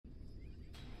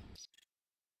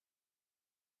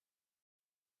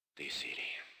this city.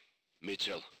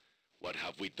 Mitchell, what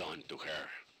have we done to her?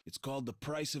 It's called the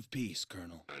price of peace,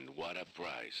 Colonel. And what a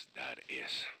price that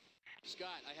is.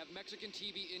 Scott, I have Mexican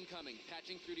TV incoming,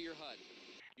 patching through to your HUD.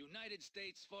 United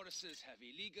States forces have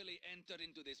illegally entered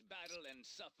into this battle and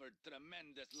suffered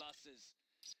tremendous losses.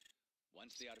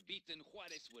 Once they are beaten,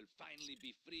 Juarez will finally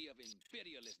be free of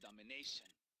imperialist domination.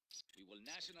 We will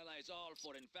nationalize all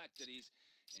foreign factories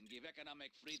and give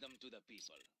economic freedom to the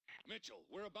people. Mitchell,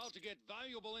 we're about to get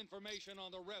valuable information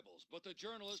on the rebels, but the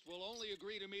journalist will only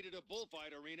agree to meet at a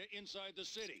bullfight arena inside the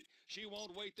city. She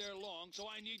won't wait there long, so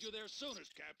I need you there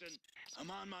soonest, Captain.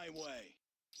 I'm on my way.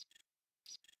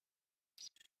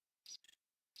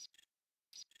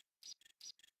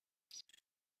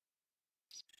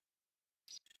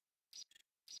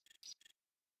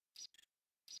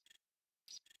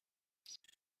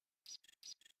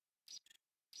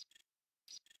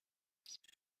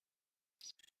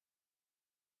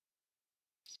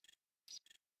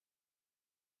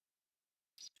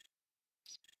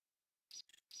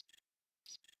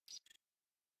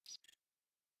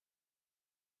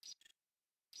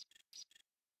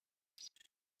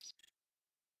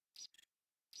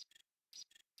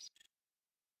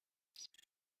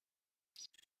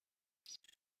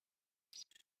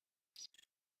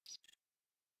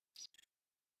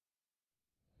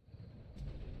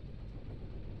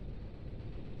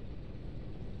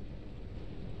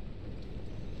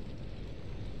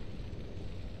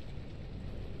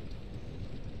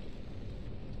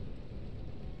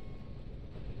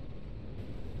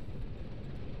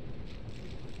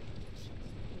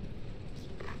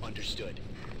 Understood.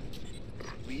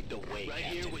 Lead the way, Right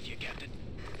Captain. here with you, Captain.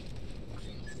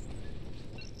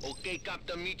 Okay,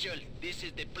 Captain Mitchell, this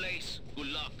is the place. Good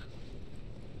luck.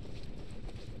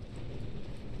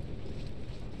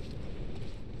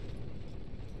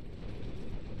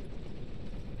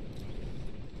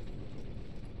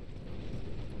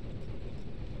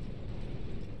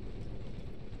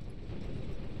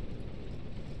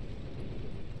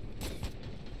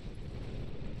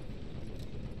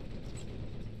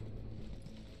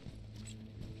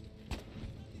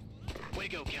 Way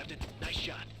to go, Captain. Nice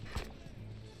shot.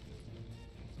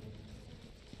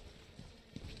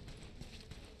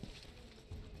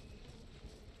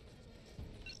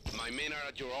 My men are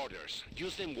at your orders.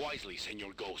 Use them wisely,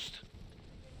 Senor Ghost.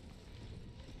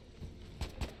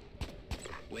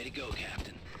 Way to go,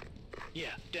 Captain.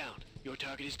 Yeah, down. Your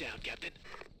target is down, Captain.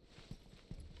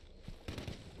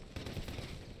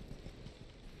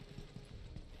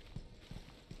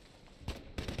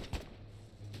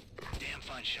 Damn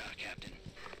fine shot, Captain.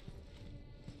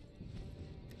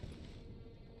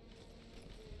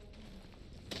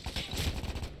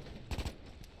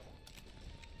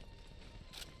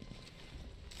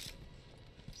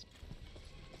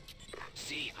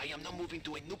 See, I am now moving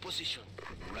to a new position.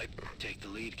 Right, take the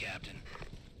lead, Captain.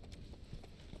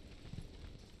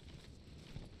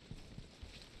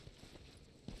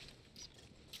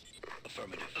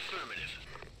 Affirmative. Affirmative.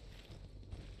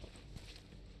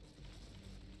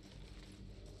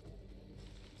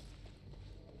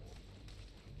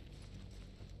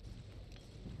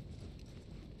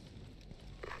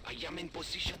 I am in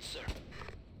position, sir.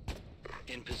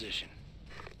 In position.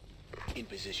 In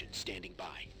position, standing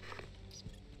by.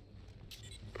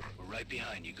 We're right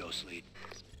behind you, Ghost Lead.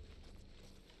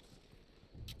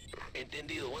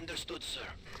 Entendido, understood, sir.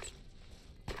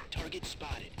 Target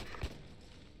spotted.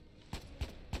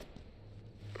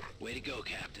 Way to go,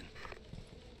 Captain.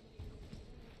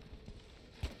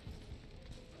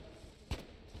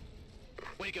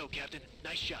 Way to go, Captain.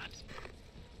 Nice shot.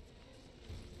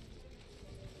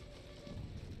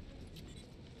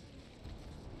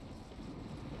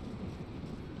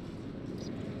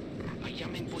 I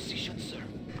am in position, sir.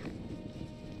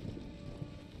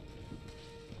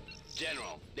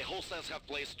 General, the hostiles have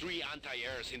placed 3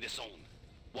 anti-airs in the zone.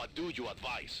 What do you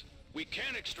advise? We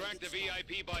can't extract the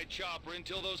VIP by chopper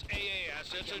until those AA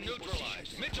assets are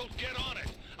neutralized. Mitchell, get on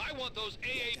it! I want those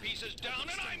AA pieces down,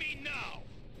 and I mean now!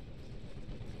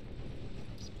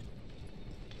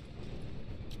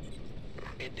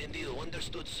 Entendido,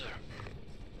 understood, sir.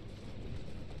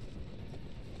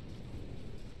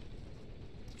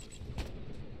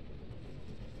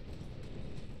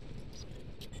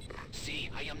 See,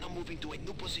 I am now moving to a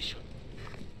new position.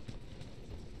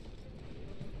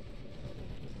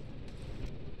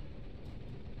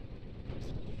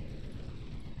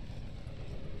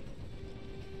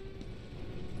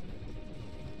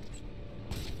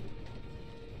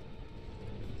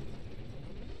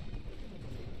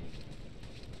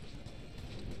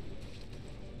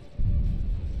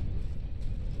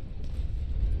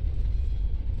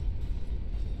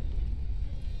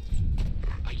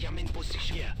 am in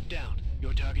position. Yeah, down.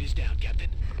 Your target is down, Captain.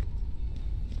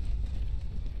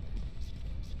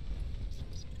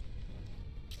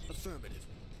 Affirmative.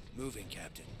 Moving,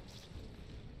 Captain.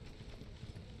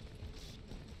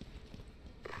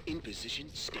 In position,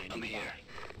 standing I'm here.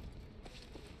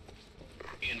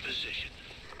 by. In position.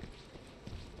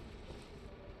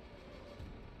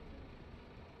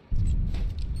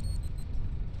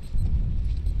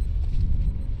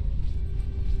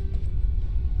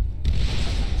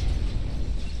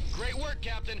 Great work,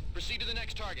 Captain. Proceed to the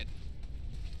next target.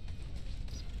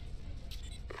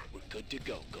 We're good to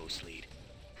go, Ghost Lead.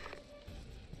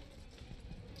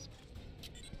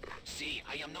 See,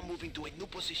 I am now moving to a new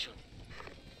position.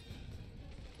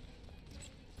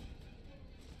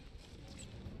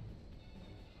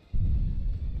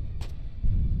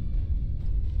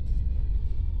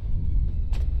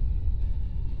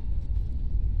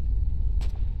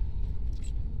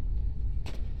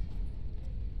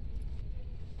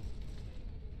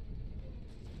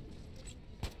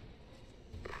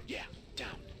 Yeah, down.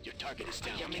 Your target is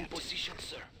down, I am in position,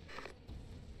 sir.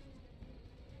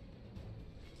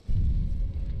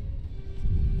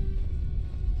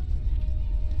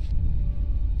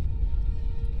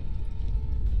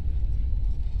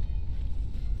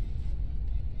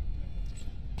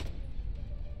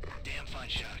 Damn fine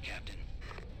shot, Captain.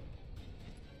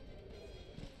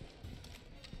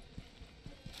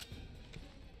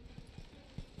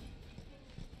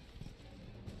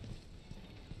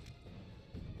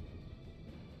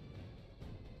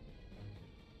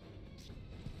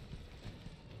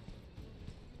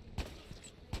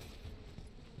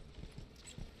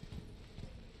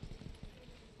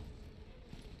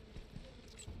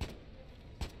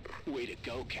 Way to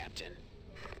go, Captain.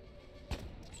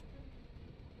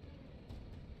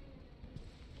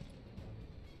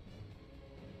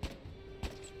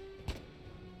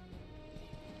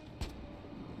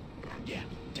 Yeah,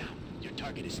 down. Your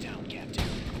target is down, Captain.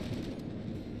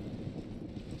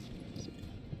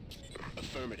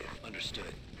 Affirmative.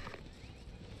 Understood.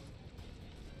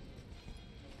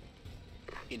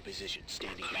 In position,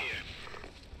 standing I'm by.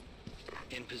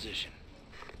 here. In position.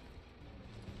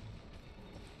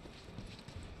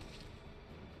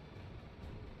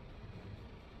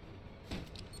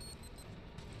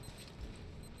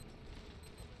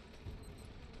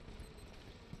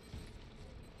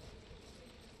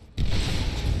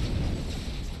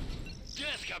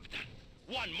 Yes, Captain.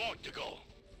 One more to go.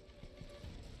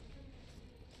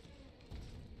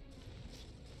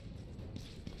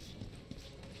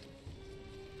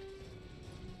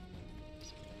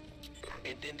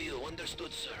 Entendido.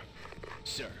 Understood, sir.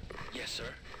 Sir. Yes,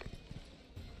 sir.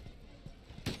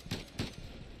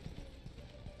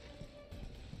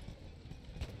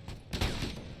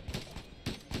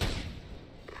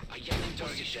 I am in Target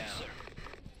position, down. sir.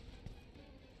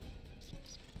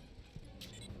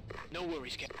 No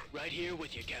worries, Captain. Right here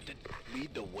with you, Captain.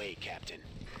 Lead the way, Captain.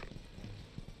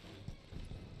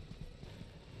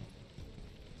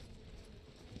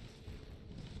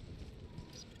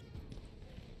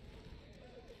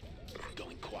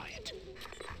 Going quiet.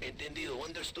 Entendido.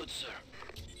 Understood, sir.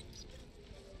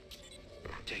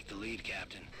 Take the lead,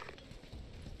 Captain.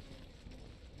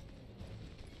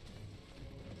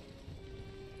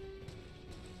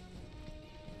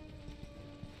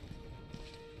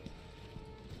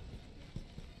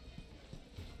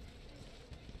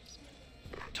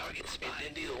 Target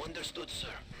spotted. Entendido. Understood, sir.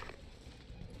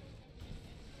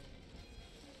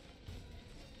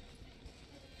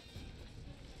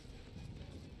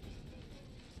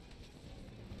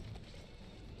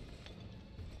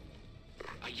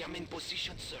 I am in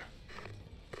position, sir.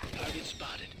 Target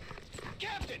spotted.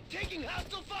 Captain, taking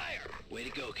hostile fire! Way to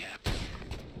go, Captain.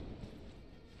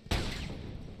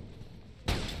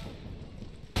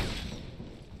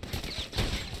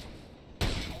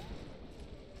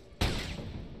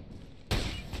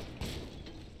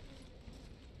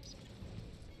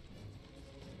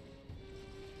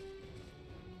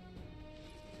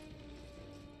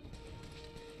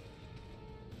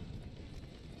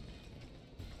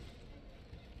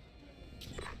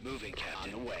 Moving,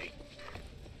 Captain. On the way.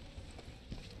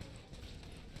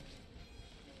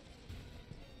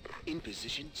 In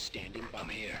position, standing by. I'm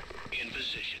here. In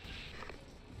position.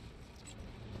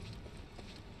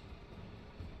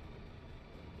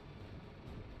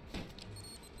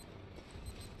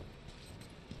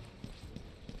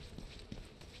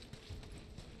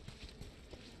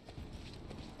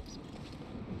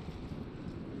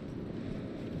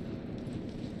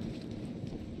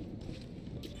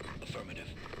 Affirmative.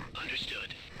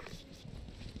 Understood.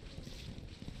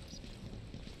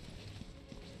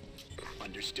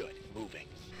 Understood. Moving.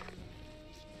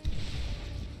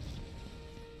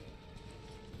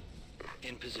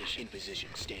 In position. In position.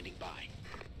 Standing by.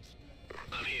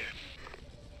 I'm here.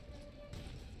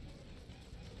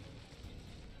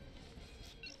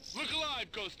 Look alive,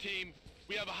 Ghost Team.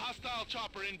 We have a hostile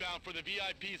chopper inbound for the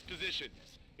VIP's position.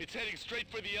 It's heading straight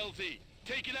for the LZ.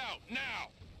 Take it out, now!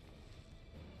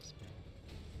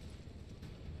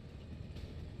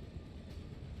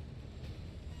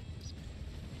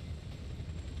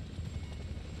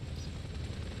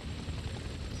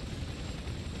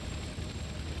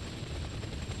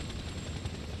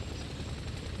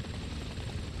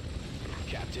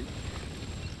 Captain.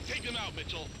 Take them out,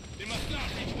 Mitchell. They must not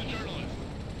reach the journalist.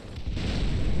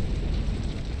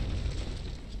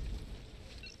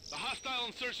 The hostile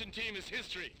insertion team is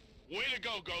history. Way to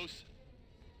go, Ghost.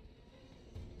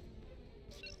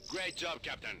 Great job,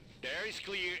 Captain. The air is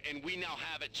clear, and we now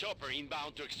have a chopper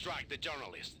inbound to extract the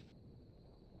journalist.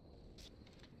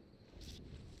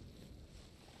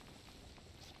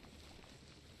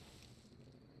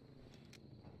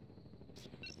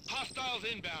 Hostiles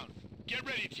inbound. Get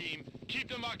ready, team. Keep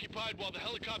them occupied while the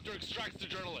helicopter extracts the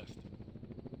journalist.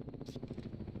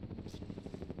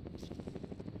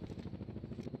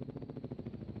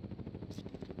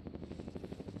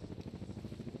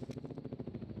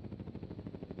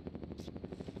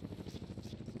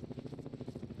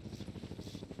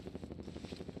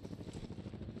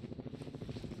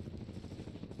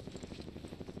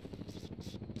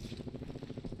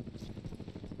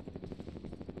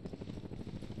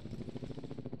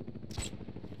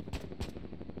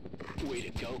 Way to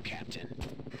go, Captain.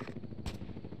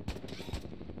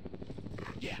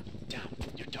 Yeah, down.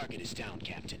 Your target is down,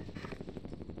 Captain.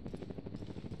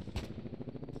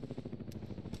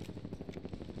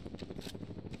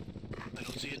 I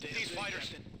don't see a damn These thing, fighters,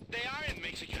 Captain. they aren't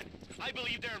Mexican. I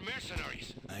believe they're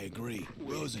mercenaries. I agree.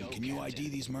 Way to Rosen, go, can you Captain. ID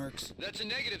these mercs? That's a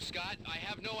negative, Scott. I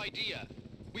have no idea.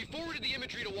 We forwarded the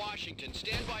imagery to Washington.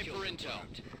 Stand by for intel.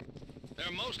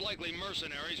 They're most likely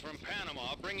mercenaries from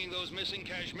Panama bringing those missing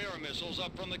Kashmir missiles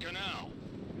up from the canal.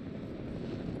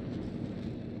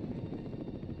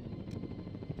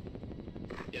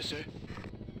 Yes, sir?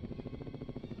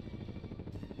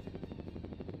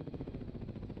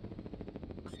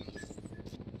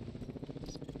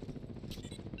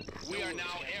 We are now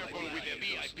airborne with the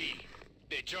VIP.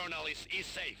 The journalist is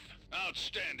safe.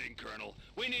 Outstanding, Colonel.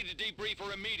 We need to debrief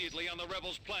her immediately on the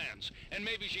rebels' plans, and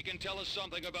maybe she can tell us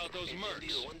something about those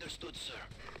mercs. Understood, sir.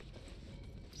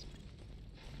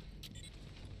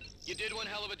 You did one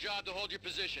hell of a job to hold your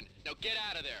position. Now get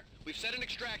out of there. We've set an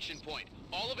extraction point.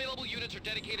 All available units are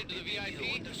dedicated to the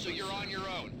VIP, so you're on your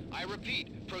own. I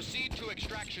repeat, proceed to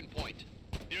extraction point.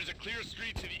 There's a clear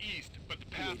street to the east, but the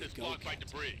path is blocked by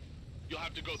debris. You'll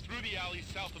have to go through the alley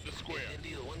south of the square.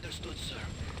 Understood, sir.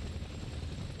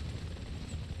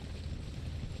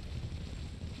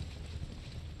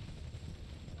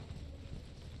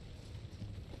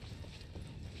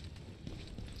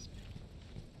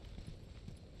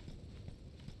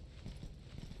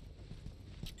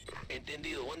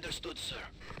 Entendido. Understood, sir.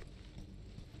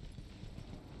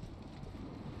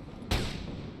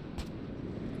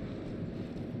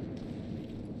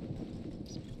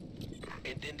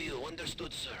 Entendido.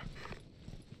 Understood, sir.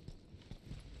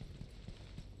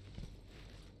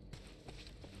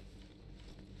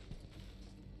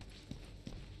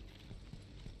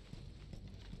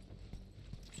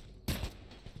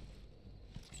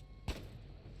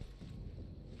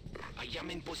 I am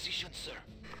in position, sir.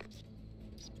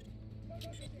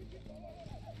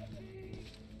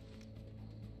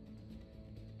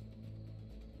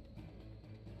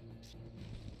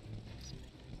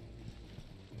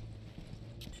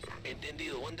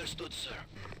 Entendido. Understood, sir.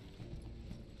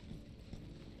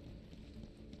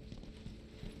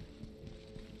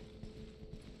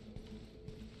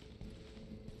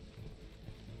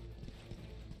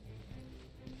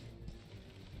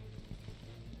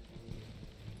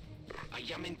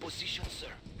 I am in position, sir.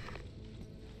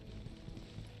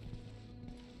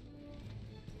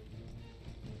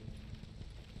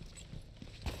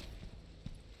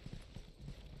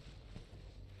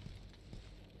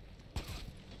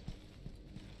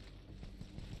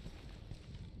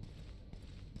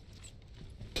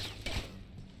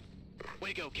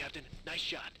 Way to go, Captain. Nice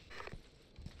shot.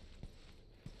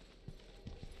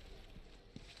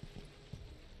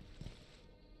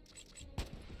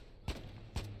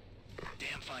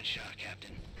 Damn fine shot,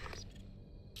 Captain.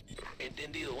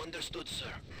 Entendido. Understood, sir.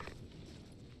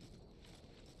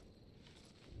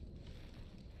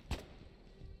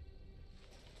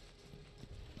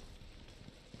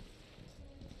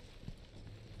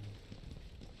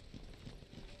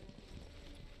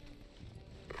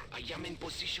 I am in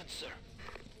position, sir.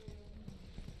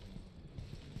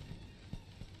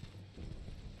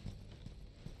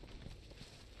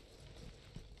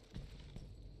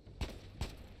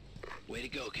 Way to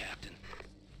go, Captain.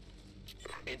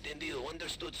 Entendido.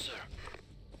 Understood, sir.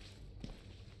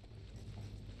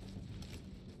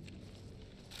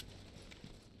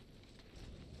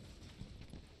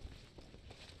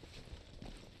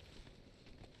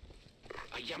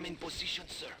 I am in position,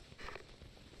 sir.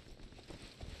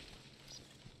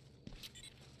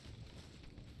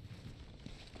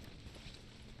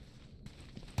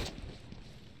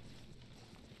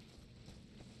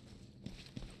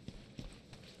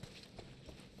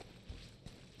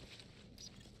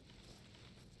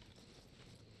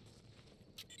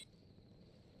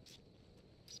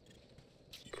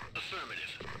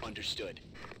 Affirmative. Understood.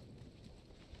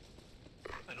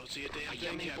 I don't see a damn thing, Captain.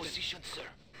 I am in position, sir.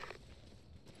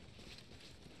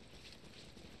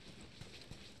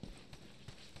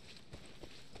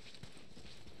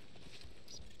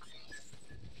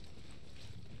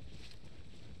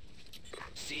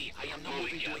 See, I am now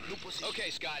moving to a new position. Okay,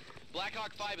 Scott.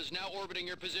 Blackhawk 5 is now orbiting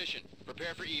your position.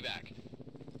 Prepare for evac.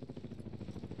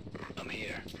 I'm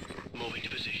here. Moving to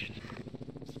position.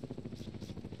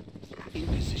 In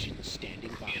position,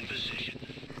 standing by. In position.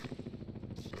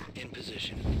 In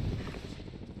position.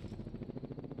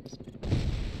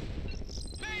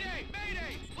 Mayday!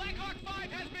 Mayday! Blackhawk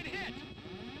 5 has been hit!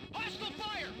 Hostile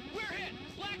fire! We're hit!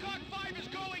 Blackhawk 5 is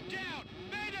going down!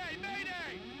 Mayday!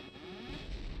 Mayday!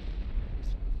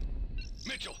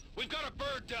 Mitchell, we've got a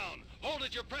bird down. Hold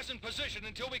at your present position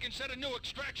until we can set a new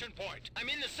extraction point. I'm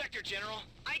in the sector, General.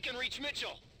 I can reach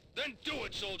Mitchell. Then do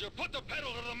it, soldier. Put the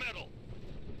pedal to the metal.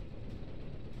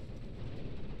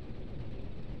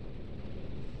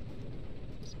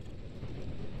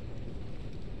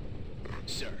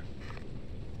 Sir.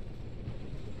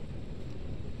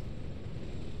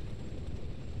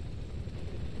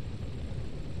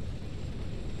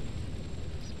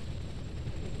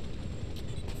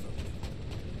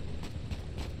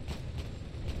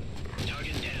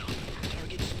 Target down.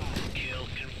 Target spotted. Kill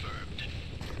confirmed.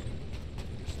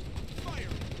 Fire!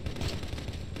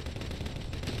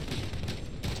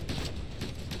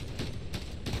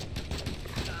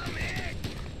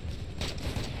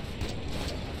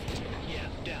 Yeah,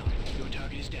 down. Your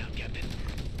target is down, Captain.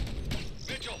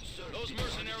 Mitchell, those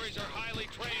mercenaries are highly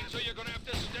trained, so you're gonna have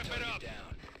to step it up.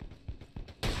 Down.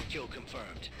 Kill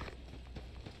confirmed.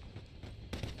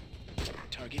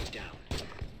 Target down.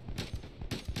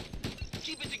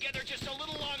 Keep it together just a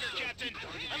little longer, Captain.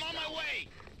 I'm on my way.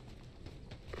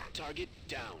 Target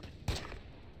down.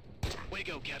 Way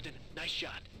to go, Captain. Nice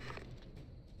shot.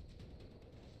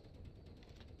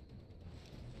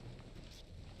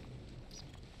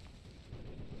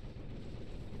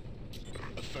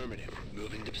 Affirmative.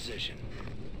 Moving to position.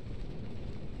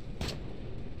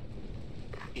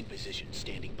 In position,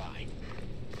 standing by.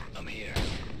 I'm here.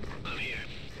 I'm here.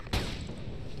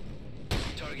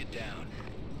 Target down.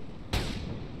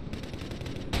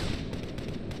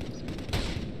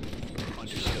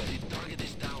 Understood. The target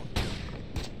is down.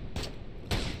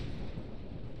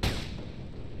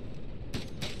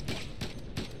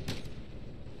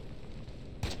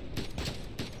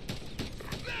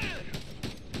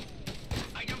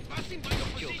 I am passing by your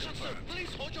Kill position, sir. confirmed.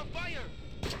 Please hold your fire.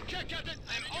 Check, Captain.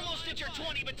 I'm almost at your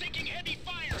 20, but taking heavy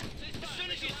fire. As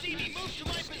soon as you see me, move to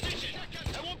my position.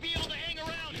 I won't be able to hang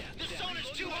around. The zone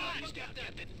is too hot. Down,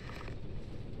 Captain.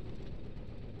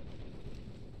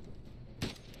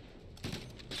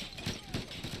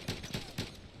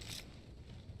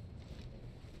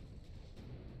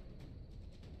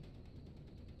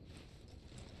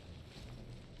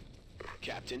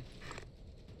 Captain.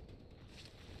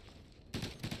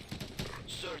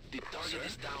 Sir, the target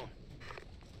is down.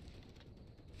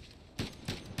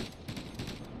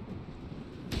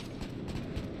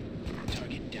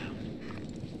 Target down.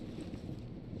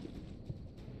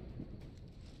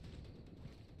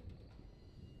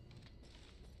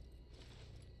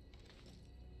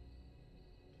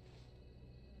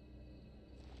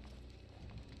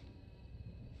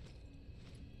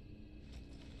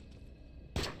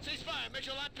 Ceasefire,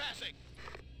 Mitchell, not passing.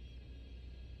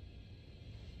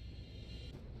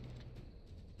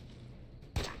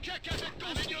 Check, Captain.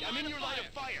 I'm in your line of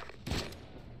fire.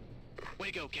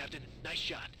 Way to go, Captain. Nice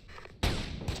shot.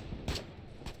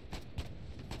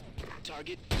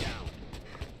 Target down.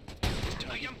 I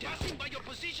Target am down. passing by your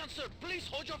position, sir. Please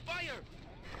hold your fire.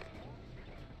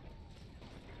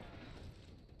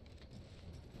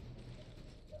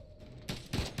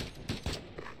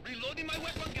 Reloading my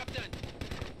weapon, Captain.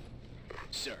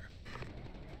 Sir.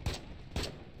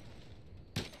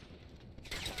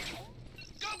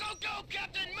 Go, go, go,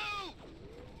 Captain, move!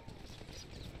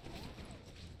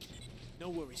 No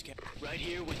worries, Captain. Right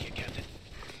here with you, Captain.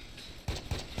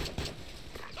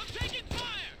 I'm taking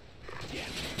fire!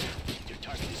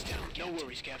 No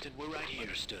worries, Captain. We're right here.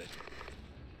 Understood.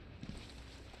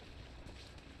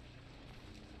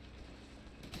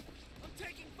 I'm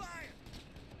taking fire!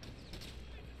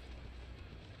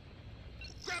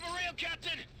 Grab a rail,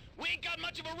 Captain! We ain't got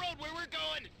much of a road where we're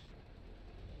going!